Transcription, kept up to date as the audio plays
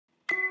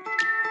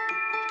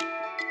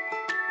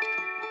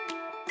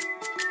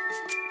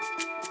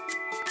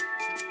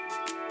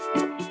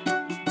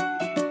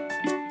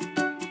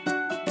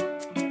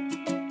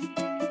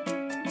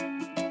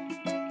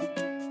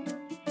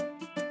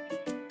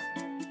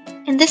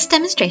In this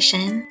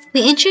demonstration,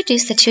 we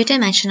introduce the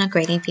two-dimensional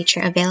grading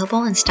feature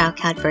available in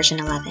StyleCAD version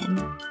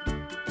 11.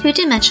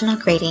 Two-dimensional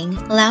grading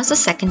allows a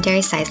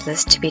secondary size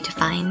list to be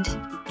defined.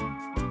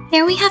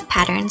 Here we have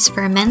patterns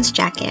for a men's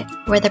jacket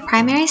where the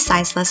primary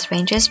size list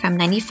ranges from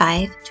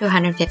 95 to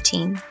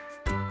 115.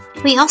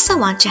 We also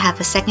want to have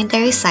a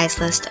secondary size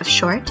list of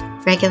short,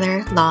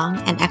 regular, long,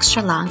 and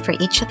extra long for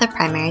each of the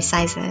primary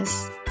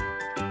sizes.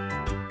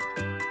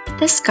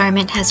 This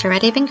garment has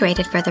already been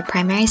graded for the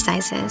primary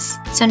sizes,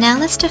 so now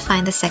let's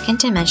define the second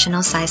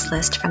dimensional size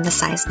list from the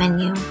size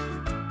menu.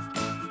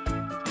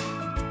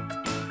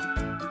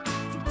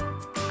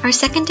 Our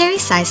secondary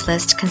size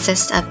list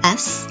consists of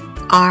S,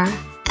 R,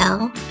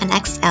 L, and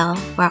XL,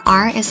 where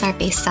R is our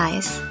base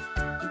size.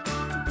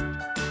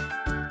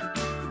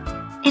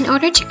 In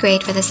order to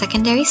grade for the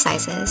secondary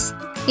sizes,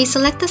 we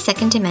select the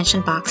second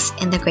dimension box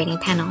in the grading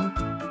panel.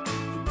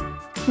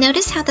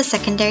 Notice how the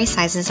secondary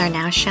sizes are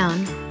now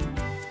shown.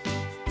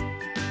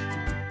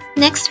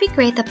 Next, we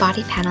grade the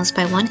body panels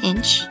by 1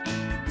 inch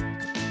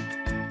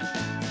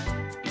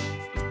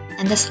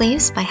and the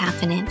sleeves by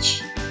 ½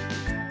 inch.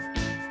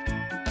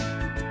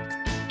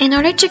 In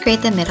order to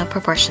grade the middle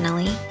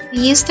proportionally, we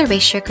use the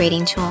ratio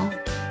grading tool.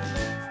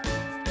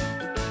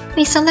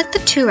 We select the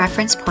 2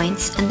 reference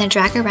points and then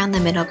drag around the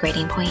middle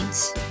grading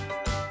points.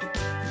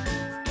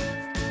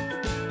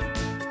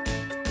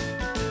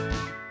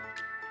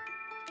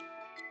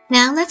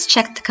 Now let's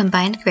check the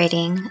combined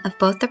grading of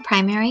both the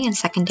primary and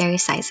secondary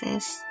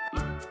sizes.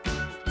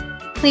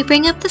 We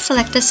bring up the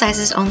Select the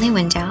Sizes Only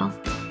window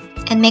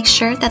and make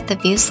sure that the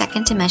View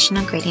Second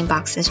Dimensional Grading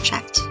box is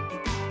checked.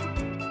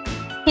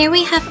 Here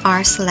we have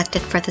R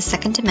selected for the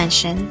second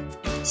dimension,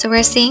 so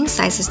we're seeing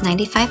sizes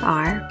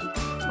 95R,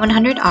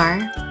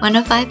 100R,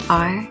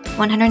 105R,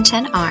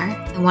 110R,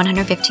 and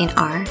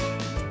 115R.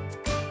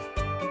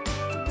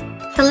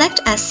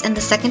 Select S in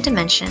the second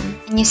dimension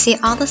and you see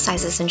all the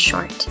sizes in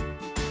short.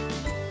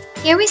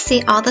 Here we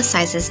see all the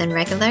sizes in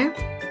regular,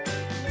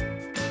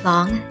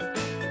 long,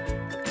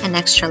 and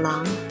extra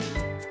long.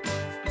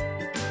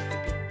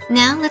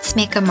 Now let's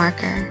make a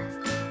marker.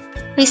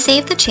 We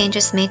save the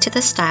changes made to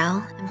the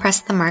style and press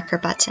the marker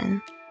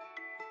button.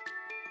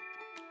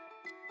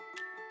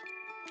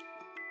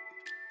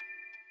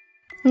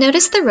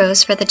 Notice the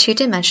rows for the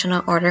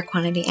two-dimensional order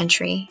quantity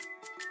entry.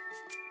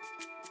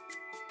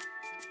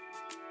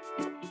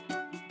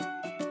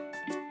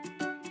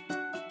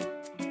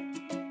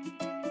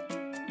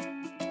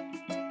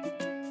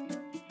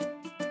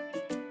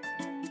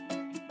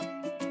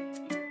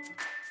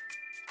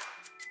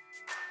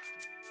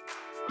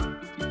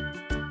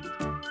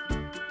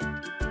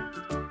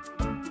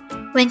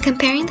 When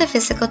comparing the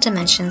physical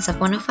dimensions of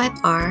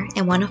 105R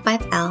and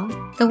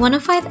 105L, the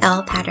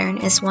 105L pattern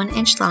is 1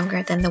 inch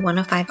longer than the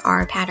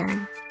 105R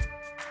pattern.